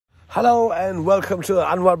Hello and welcome to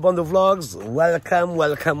Anwar Bondhu vlogs.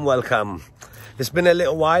 Welcome. It's been a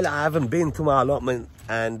little while. I haven't been to my allotment,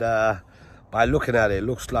 and by looking at it, it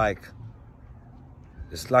looks like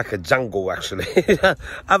it's like a jungle actually.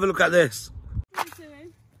 Have a look at this.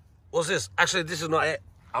 What's this? Actually, this is not it.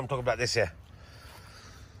 I'm talking about this here.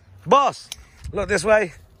 Boss, look this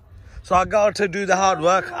way. So I got to do the hard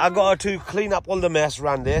work. I got to clean up all the mess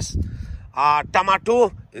around this.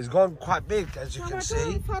 Tomato is gone quite big, as you can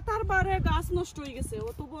see.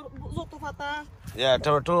 Yeah,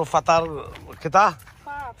 tomato fatar kita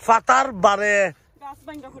fatar bare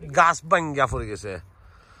gas banga for gese.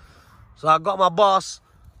 So I got my boss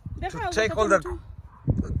to take all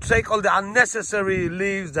the unnecessary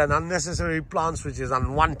leaves and unnecessary plants which is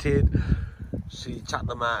unwanted. She cut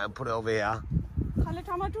them out and put it over here.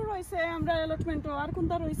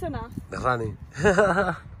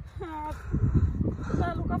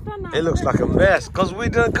 It looks like a mess because we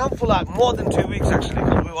didn't come for like more than 2 weeks actually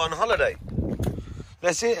because we were on holiday.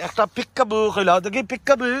 Let's see, ekta pickaboo khila. Degi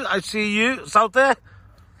pickaboo, I see you. South there.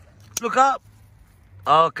 Look up.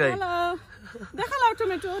 Okay. Hello. Dekhala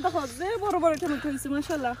tomato, dekho. Ze boro boro tomato ise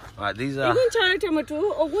mashallah. Right, these are cherry tomato,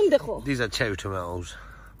 ogun dekho. These are cherry tomatoes.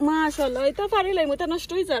 Mashallah, eta pari lai mota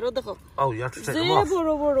nashto hi jaro dekho. Oh, you have to take them off. Ze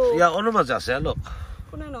boro boro. Yeah, ono maja ase, look.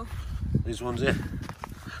 Kunano. These ones here.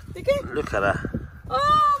 Deke? Look at that.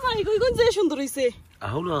 Oh my god, igun ze shundor hoise.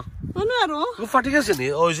 Hold on. Ono aro? You fatigue is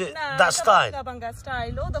in or is it that style? Banga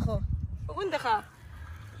style. O dekho. Ogun dekha.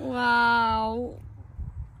 Wow.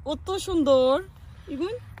 Otto shundor. Igun?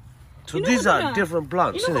 So these are different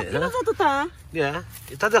plants, isn't it? Huh? Yeah.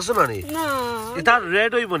 Ita desunani. No. Ita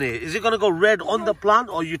red or is it gonna go red on the plant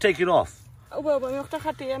or you take it off? Oh, baba, mi okta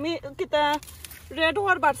khati. Ami kita red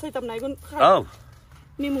or bar saitam na igun. Oh.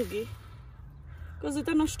 Nimugi. Because it's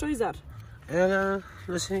not stoizer. Yeah,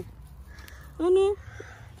 let's see. Oh no.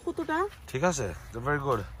 Khututa. Thik ase. They're very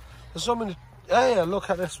good. There's so many. Yeah, look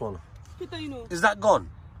at this one. Is that gone?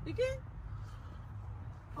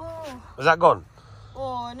 Oh. Is that gone?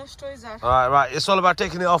 Oh, no stoizer. Right. It's all about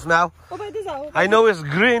taking it off now. Oh, by this out. I know it's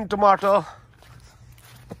green tomato.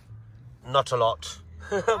 Not a lot.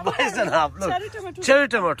 But it's enough. Look. Cherry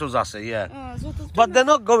tomatoes, I say, yeah. But they're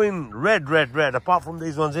not going red, apart from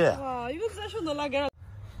these ones here.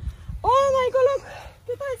 Oh my god, look.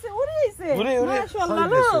 Uri. Mashallah,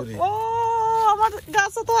 look. Oh, আমার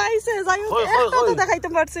গাছে তো আইছে যাই একটা তো দেখাইতে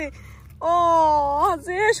পারছি ও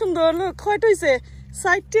যে সুন্দর লোক কয়টা হইছে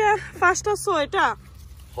 60টা 5টা 6টা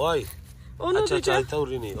হই আচ্ছা এটা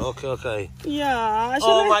উরি নি ওকে ইয়া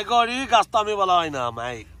Oh my god, এই গাছটা আমি বলা হয় না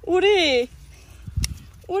ভাই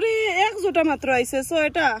উরি এক জোটা মাত্র আইছে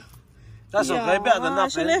 6টা That's okay, better than nothing.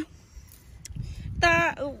 আসলে তা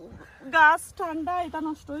গাছ ঠান্ডা এটা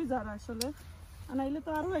নষ্ট হই যায় আসলে আনাইলে তো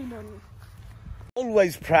আরো আইলো নি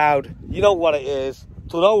Always proud. You know what it is.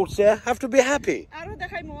 To those here have to be happy. আরো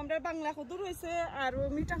দেখাইমু আমরা বাংলা কদুর হইছে আর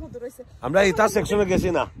মিঠা কদুর হইছে আমরা এটা সেকশনে গেছি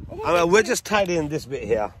না we're just tidying this bit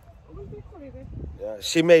here. Yeah,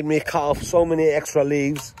 she made me cut off so many extra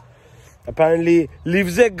leaves. Apparently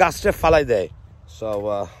leaves e gaste falai deay. So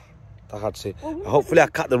hopefully I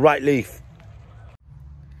cut the right leaf.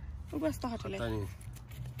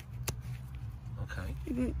 Okay.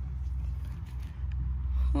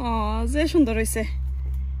 Oh, ze সুন্দর হইছে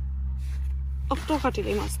octo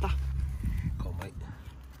কাটিলে মাছটা কমাই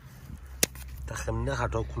তা কেমনে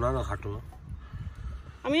কাটো কোনা না কাটো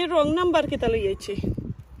আমি রং নাম্বার কিতা লই আইছি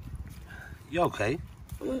You okay?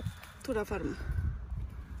 থোড়া ফার্ম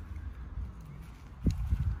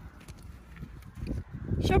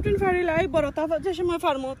শপিং ফারি লাই বড় তা যে সময়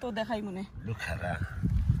ফার্ম তো দেখাই মনে Look at that.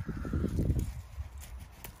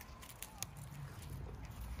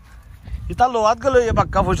 Ita load galo ye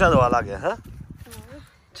bakka phocha dewa lage ha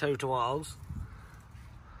Cherry tomatoes.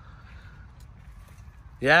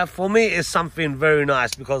 Yeah, for me it's something very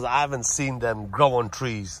nice because I haven't seen them grow on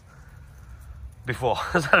trees before.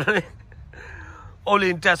 Only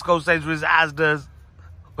in Tesco, Sainsbury's, Asda's.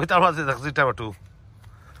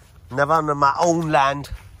 Never on my own land.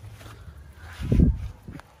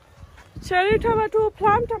 Cherry tomato,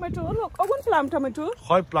 plum tomato. Look, one plum tomato.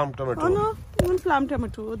 Hoy plum tomato. Oh no, one plum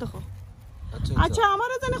tomato. দেখো আচ্ছা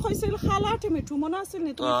আমারে জানে কইছিল খালা tomato মনে আছে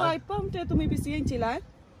নি তুমি পাইপ পাম্পতে তুমি বেশি আনছিলা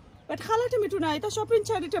বাট খালা টমেটো না এটা শপিং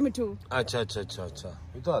cherry tomato আচ্ছা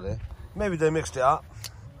এটা রে maybe they mixed it up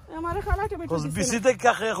আমারে খালা tomato cuz bisite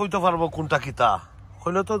ka khaya কইতে পারবো কোনটা কিতা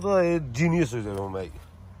কইলে তো জিনিয়াস হই যাবে ভাই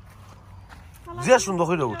যে সুন্দর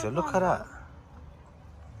হইলো উঠে look at that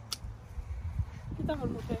কিতা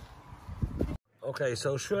করব Okay, so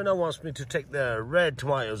Shurna wants me to take the red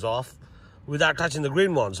tomatoes off without touching the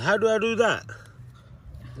green ones. How do I do that?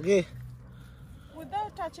 Okay.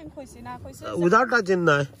 Without touching touching কইছি না কইছে without touching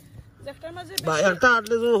না একটার মাঝে বা একটা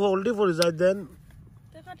আটলে যখন হোল্ডই পড়ে যায় দেন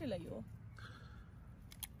তে কাটি লাগিও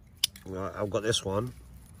I've got this one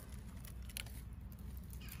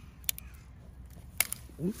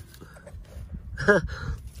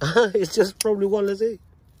it's just probably one let's see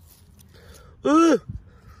ooh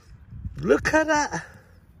look at that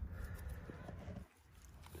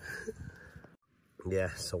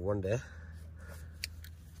yeah so one there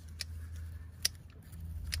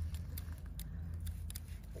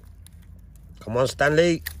come on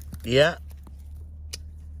Stanley yeah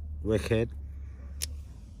wicked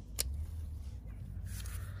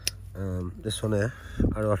this one here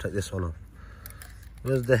how do I take this one off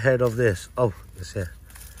where's the head of this oh it's here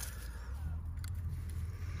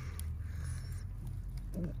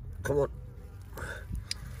come on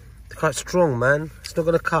it's quite strong man it's not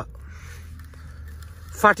gonna cut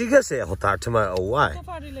ফাটি গেছে হঠাৎ তোমার ও why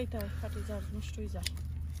ফাটি লাইতা ফাটি যায় নষ্ট হয়ে যায়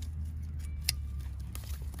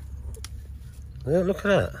yeah look at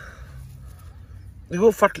that you go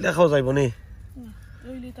ফাটলে খাওয়া যাইব নি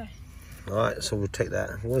রইলি তাই all right so we'll take that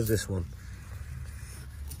what's this one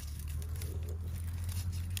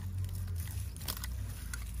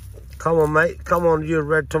come on mate come on you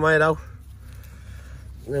red tomato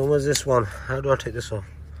then what's this one how do I take this off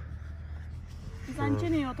জানছি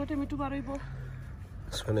নি অত tomato বারইব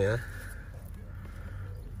this one here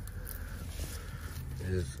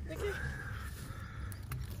is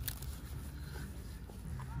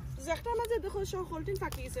একটার মাঝে দেখো সব holding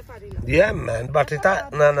ফাটি গেছে পারিলা yeah man but এটা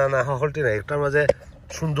না হোল্ডিং না একটার মাঝে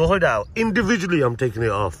সুন্দর হই দাও individually I'm taking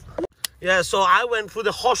it off yeah so I went through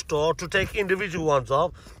the hostel to take individual ones off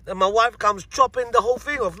and my wife comes chopping the whole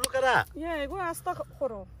thing off look at that yeah এগো আস্তা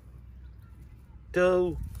করো do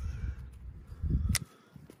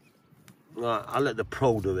I'll let the pro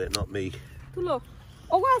do it not me তুলো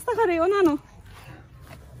ওগো আস্তা করে ও নানো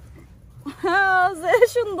যে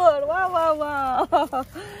সুন্দর ওয়া ওয়া ওয়া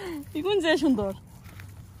ইগুন যে সুন্দর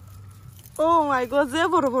ও মাই গড যে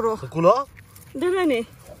বড় বড় কুলো দেখেনি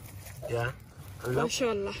yeah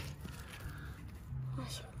মাশাআল্লাহ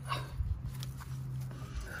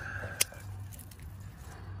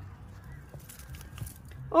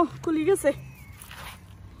ও কুলি গেছে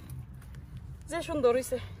যে সুন্দর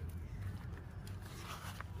হইছে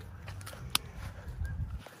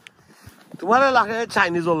তোমার লাগে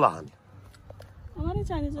চাইনিজ ওলান আমারই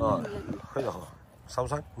চাইনিজ ওলান হই দেখো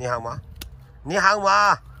সাউসান নি হাও মা নি হাও মা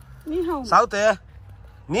নি হাও সাউতে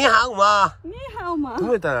নি হাও মা নি হাও মা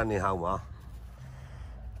তুমি তারা নি হাও মা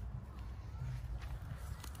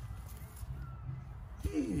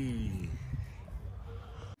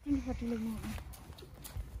ini hati lagi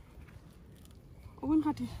oven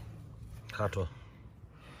hati kato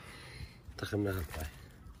takımda kalpay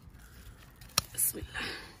bismillah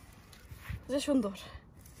যে সুন্দর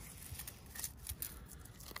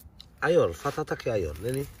আয়র ফাটাটা কি আয়র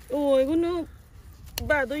নেনি ও এগুলো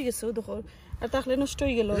বাদ হয়ে গেছে দেখো আর তাহলে নষ্ট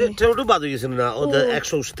হয়ে গেল টমেটো বাদ হয়ে গেছে না ও the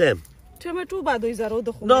actual stem টমেটো বাদ হয়ে যারো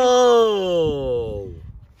দেখো no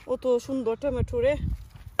ও তো সুন্দর টমেটো রে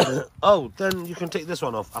oh then you can take this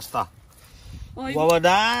one off asta ওই বাবা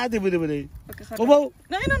দা দিবি ও বাবু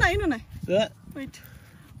না wait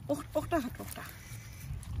ওটা হাটটা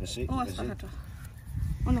you see ও আস্তা হাটটা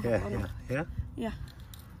অন্য yeah yeah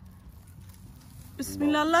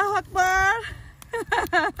bismillah allahu akbar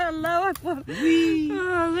allahu akbar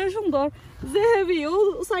যে সুন্দর যে হেভি ও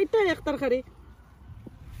সাইডটা এক তরকারি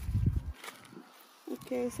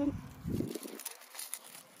ওকে সন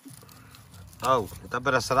oh এটা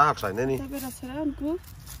বেরা সারা খাই নেনি এটা বেরা সারা আনকো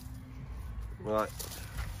right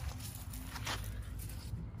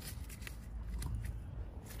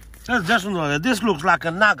just this looks like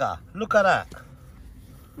a naga look at that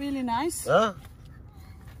really nice huh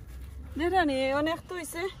Nerani অনেক তো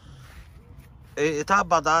হইছে এটা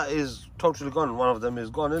bada is totally gone one of them is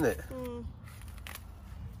gone isn't it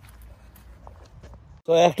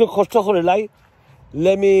so একটু কষ্ট করে লাই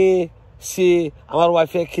let me see আমার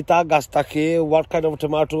ওয়াইফে খিতা গাছটাকে what kind of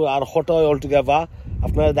tomato R hota all together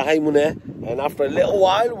আপনারা দেখাই মনে and after a little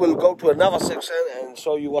while we'll go to another section and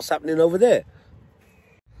show you what's happening over there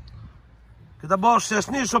kita boss শেষ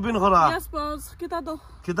নি shopping করা yes boss kita do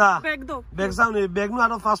kita bag সামনে bag no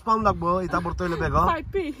আরো 5 pound লাগবো এটা ভরতে হইলে bag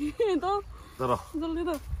 5p do ধরো জলদি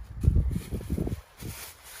do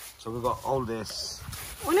so we got all this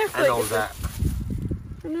অনেক and all that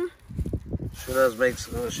না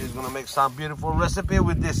she's gonna make some beautiful recipe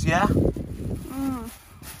with this yeah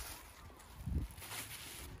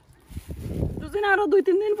দুদিন আরো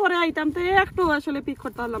 2-3 দিন পরে আইতাম তো একটু আসলে পিক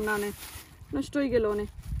করতে পারলাম না নষ্ট হয়ে গেল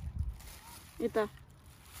এটা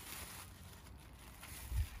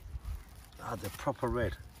Ah, the proper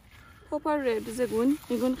red. Proper red zegun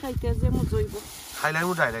igun khaite je mojoibo. Khailai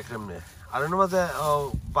mu direct remne. I don't know the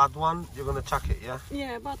bad one. You're gonna chuck it, yeah?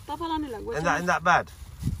 Yeah, but ta falani lagbo. In that bad?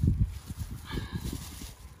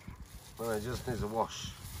 Oh, it just needs a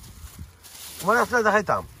wash. Come on, after the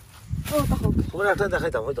haitam. Oh, tahok. Come on, after the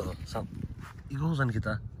haitam. Wait, Sam. Igo zan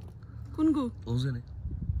kita. Kungu. Ozene.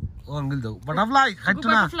 Oh, angil do. Butterfly.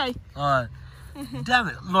 Haituna. Butterfly. Oh. Damn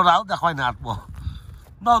it. Lord out the why not more.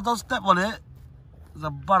 No, don't step on it. It's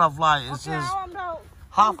a butterfly. It says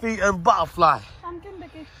half-eaten butterfly. Pumpkin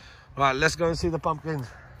deki. Right, let's go and see the pumpkins.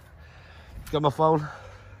 Get my phone.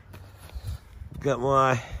 Get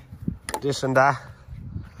my this and that.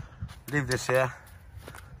 Leave this here.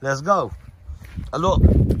 Let's go. And look,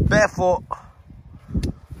 barefoot.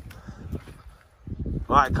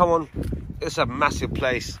 Right, come on. It's a massive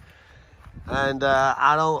place. And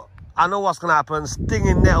I know what's gonna happen.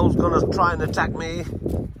 Stinging nettle's gonna try and attack me.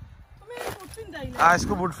 I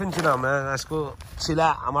go good finching now, man. I go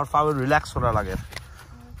chilla. Amar family relax for a lage.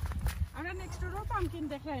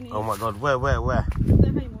 Oh my God, where?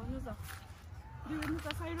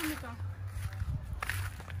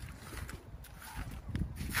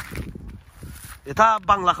 Ita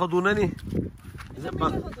Bangla khodu na ni?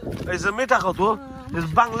 Is it mita khodu? It's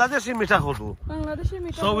Bangladeshi mita khodu. Bangladeshi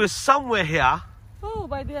mita. So we're somewhere here. Oh,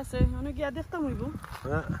 by the ase. Ano giya dekhta moibo.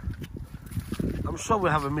 I'm sure we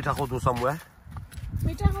have a mita khodu somewhere.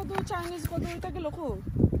 Mita khodu Chinese khodu ita gelo ko.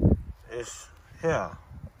 It's here.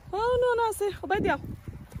 Oh no ase. By the.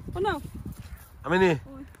 Oh no. Amini.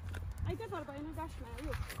 Aite parba ina gash na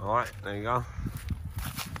yo. All right, there you go.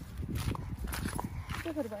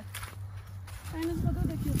 Aite parba. Chinese khodu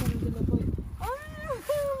dekhiyo pani gelo ko.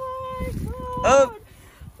 Oh.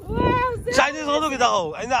 Wow, Chinese khodu kita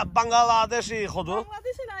ho. Ina Bangladeshi khodu.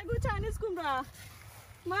 Bangladeshi na go Chinese kumra.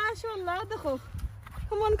 MashaAllah dekho.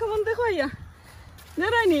 Come on dekho ya.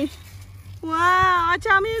 Nerani. Wow,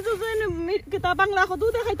 acha ami juzin kita Bangla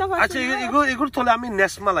khodu dekhaita parchi. Acha igur tole ami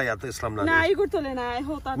nesmala ya to Islam na. Na igur tole na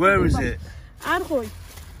hota. Where is it? Ar khoi.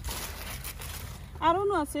 Aro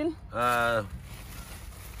no asil.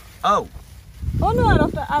 Oh. Oh no,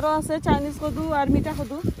 aro ase Chinese khodu ar mita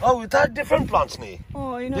khodu. Oh, it had different plants ni.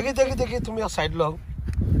 Oh, you know. Dekhi tumi side lo.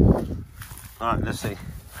 All right, let's see.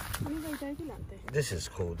 This is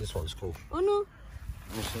cool. This one's cool. Oh no.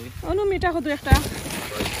 Let me see. Oh no, mita khodu ekta.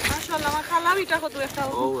 MashaAllah, ma khala mita khodu ekta.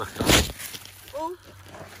 Oh, ekta. Oh.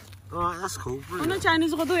 Oh, that's cool. Oh no,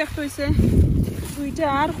 Chinese khodu ekta hoise. Duita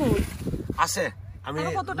ar khoi. Ase. I mean,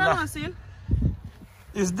 khodu ta asil.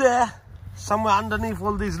 Is there somewhere underneath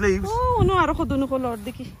all these leaves? Oh no, aro khodu no ko lord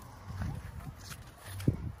dekhi.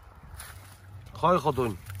 Khoi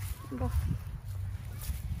khodun.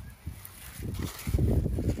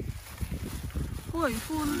 Oi,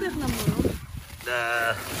 full dekhna moro.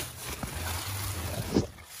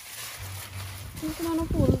 No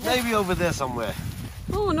full. Maybe over there somewhere.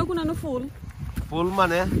 Oh, no kuna no full. Full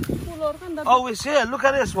mane? Full or kanda. Oh, it's here. Look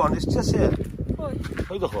at this one. It's just here. Oi.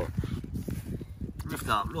 Oi dekho. Lift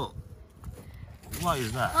up. Look. What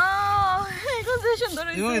is that? Oh, hey, position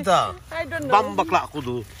dori. You ita. I don't know. Bambakla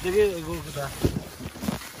kudu. Dekhi go kita.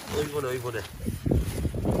 Oi gone.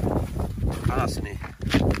 Alas ni.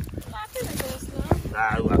 No, I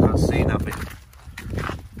can't see nothing.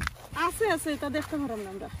 Ase ta dekhta haram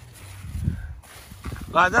nanda.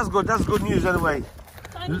 Right, that's good news anyway.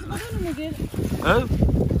 Chinese khodu no muge. Huh?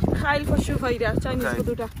 Khail khoshu khaira Chinese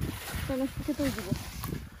khodu ta. Chinese ke to dibo.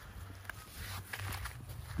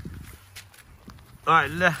 All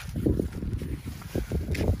right, left.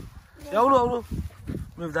 Yeah, no.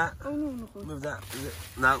 Move that. Oh no. Move that.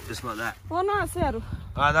 No, it's not that. Oh no, ase aro.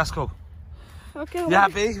 All right, that's cool. Okay. You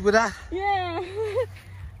happy with that? Yeah.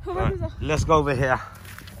 Right, let's go over here.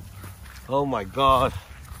 Oh my God.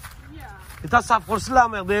 Yeah. It's not for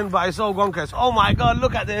Islam then, but I saw gonkers. Oh my God,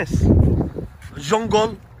 look at this.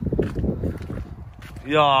 Jungle.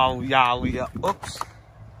 Yeah. Oops.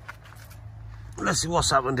 Let's see what's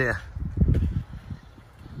happened here.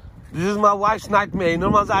 This is my wife's nightmare. No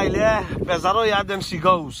one's aile. Bezaro ya, then she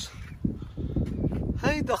goes.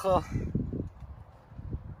 Hey, dakha.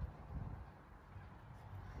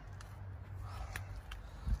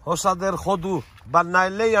 Hosader khodu.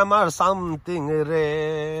 Banaile amar something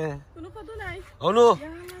re. Kuno khodu nai. Oh no. Yeah,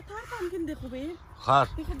 thar pumpkin dekho be. Khar.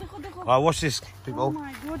 Dekho. Watch this, people. Oh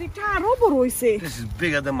my God, it aro boroise. This is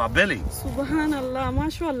bigger than my belly. Subhanallah,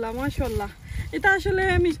 mashallah. Ita ashole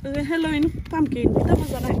Halloween pumpkin. Ita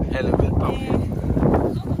maza nai. Halloween pumpkin.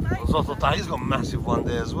 Zototai has got a massive one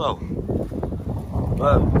there as well.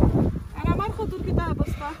 Wow. Ana mar khodur kita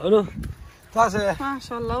basta. Oh no. Tase.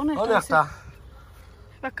 Mashallah, una Oh, nekta.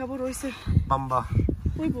 Bakka boroise. Bamba.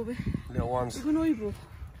 Oi bobe. Little ones. Even oibo.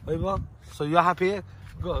 Oibo? So you're happy?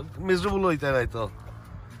 Miserable oite right though.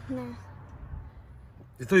 No.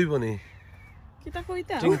 Ito oibo ni. Kita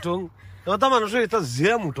koita. Ting tung. No, ta manusho ita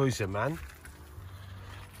zia muto hoise, man.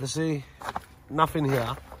 Let's see. Nothing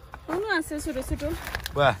here. Ono ase ছোট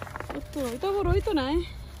Where? তো এটা বড় হইতো নাই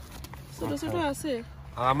ছোট আছে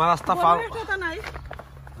আমার রাস্তা পার এটা নাই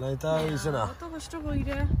না এটা হইছে না কত কষ্ট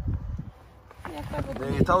কইরা একটা কত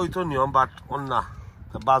এটা হইতো নিয়ম বাট অন না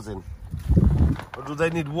বাজেন do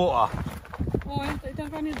they need water? ও এটা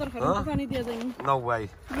পানি দরকার পানি দিয়া যাই No way.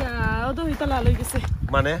 ইয়া ওতো হইতা লাল হই গেছে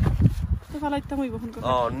মানে তো ফালাইতাম হইব কোন কথা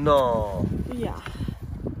Oh no. ইয়া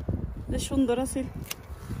যে সুন্দর আছে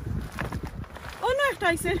অন্য একটা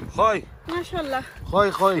আইছে Hoi. মাশাআল্লাহ Hoi.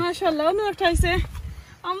 মাশাআল্লাহ অন্য একটা আইছে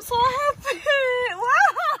I'm so happy. Wow!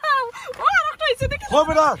 Wow, একটা আইছে দেখি Hoi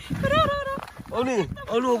beta. রা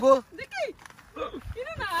Onu go. দেখি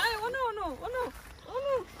ইনা না অনু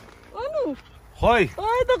Hoi.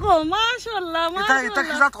 ওই দেখো মাশাআল্লাহ এটা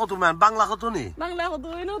কি জাত কত মান বাংলা কত নি বাংলা কত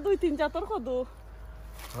এনো 2-3 জাতর কত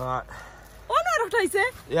Right. অনু আর একটা আইছে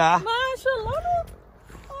Yeah. মাশাআল্লাহ অনু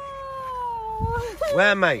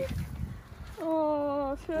Where mate? Oh,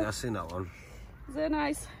 shit. Yeah, I seen that one. Very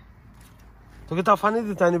nice. To get off, I need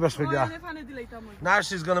the tiny best Oh, video. Now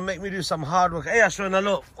she's gonna make me do some hard work. Hey, Ashwin,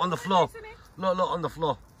 look on the floor. Look on the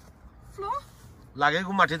floor. Floor? Lagi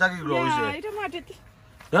ko mati taki grow is Yeah, it? ita matit.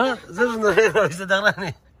 Huh? This is the hero. Is the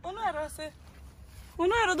darani?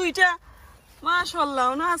 Ono aro duita. Mashallah,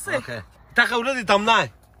 ono ase. Okay. Taka uladi tamnai.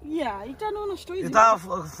 Yeah, ita no nosto is. Ita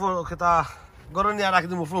for kita goroni ara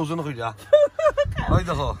kidimu frozen ko ja. Oi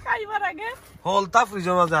দেখো খাইবার আগে হল তা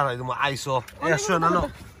ফ্রিজে না দাঁড়াই তুমি আইসো Ashwin, look.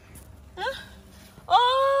 ও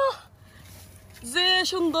যে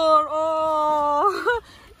সুন্দর ও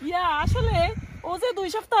ইয়া আসলে ও যে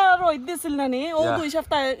 2 সপ্তাহ রোদ দিছিল না নি ও 2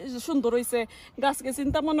 সপ্তাহ সুন্দর হইছে গাছকে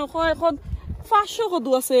চিন্তা মনে হয় এখন 500 কদু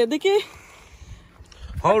আছে দেখি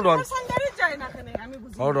Hold on. সঙ্গারে যায় না কেন আমি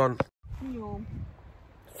বুঝি Hold on. নিয়ম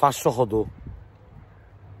 500 কদু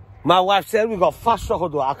My wife said we got 500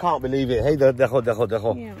 কদু I can't believe it. Hey দেখো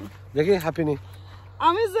দেখি হ্যাপি নি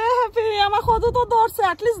আমি যে হ্যাপি আমার কত তো ধরছে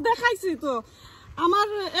at least দেখাইছি তো আমার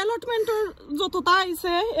অ্যালটমেন্টের যতটা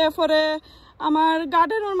আইছে এরপরে আমার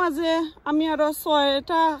গার্ডেনের মাঝে আমি আরো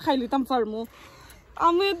 6টা খাইলিতাম পারমু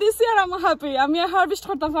আমি দিছি আর আমি হ্যাপি আমি হারভেস্ট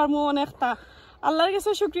করতে পারমু অনেকটা আল্লাহর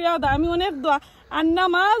কাছে শুকরিয়া আদায় আমি অনেক দোয়া আর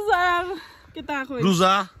নামাজ আর কিতা কই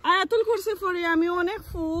রোজা আয়াতুল কুরসি পড়ি আমি অনেক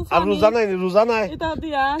আর রোজা নাই এটা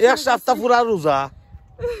দিয়া এক সপ্তাহ পুরা রোজা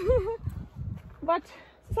বাট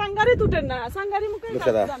সাঙ্গারি দুটেন না সাঙ্গারি মুখে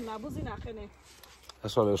জান না বুঝি না কেনে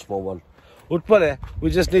That's only a small one. We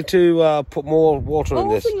just need to put more water in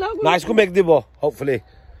this. Nice, go make dibo, hopefully.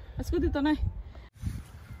 Let's go dito na.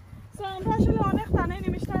 So, আমরা আসলে অনেক টানে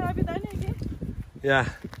নিমিশটার বিদায় নেই কি? Yeah.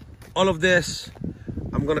 All of this,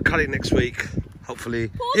 I'm going to cut it next week, hopefully.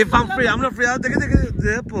 If I'm free, I'm not free. I'll take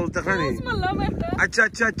the apples, dekhani.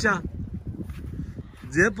 Acha.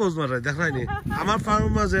 The apples, mara, dekhani. Amar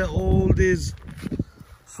farmers all these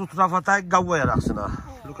sutra fatai gawe rakhsina.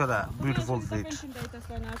 Look at that beautiful feet.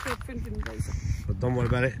 But don't worry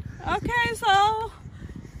about it. Okay, so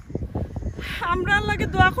আমরা লাগে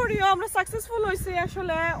দোয়া করিও আমরা successful হইছি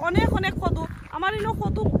আসলে অনেক কদু আমার ইনো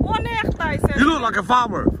কদু অনেক তাইছে You look like a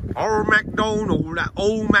farmer. Old MacDonald,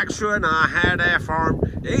 old Mac sure and I had a farm.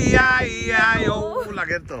 E-I-E-I-O,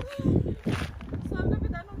 like it though.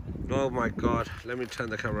 Oh my God, let me turn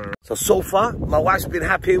the camera around. So far, my wife's been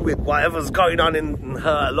happy with whatever's going on in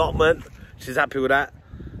her allotment. She's happy with that.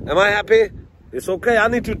 Am I happy? It's okay, I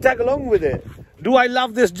need to tag along with it. Do I love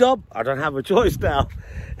this job? I don't have a choice now.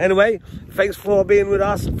 Anyway, thanks for being with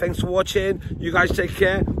us. Thanks for watching. You guys take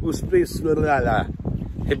care. We'll speak soon.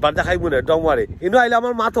 Don't worry.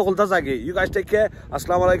 You guys take care.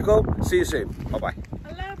 Assalamu alaikum. See you soon. Bye-bye.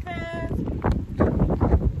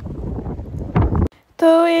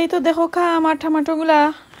 তো এই তো দেখো আমার টমেটোগুলা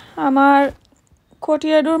আমার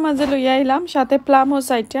কটিয়াডোর মাঝে লইয়া আইলাম সাথে প্লামও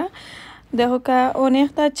সাইডটা দেখো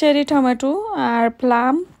অনেকটা চেরি টমেটো আর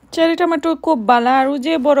প্লাম চেরি টমেটো খুব ভালো আর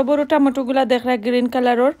যে বড় বড় টমেটোগুলা দেখরা গ্রিন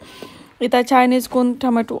কালারের এটা চাইনিজ কোন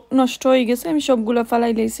টমেটো নষ্ট হয়ে গেছে আমি সবগুলো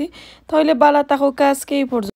ফালাই লইছি তাহলে বালা তাকো আজকে এই পর্যন্ত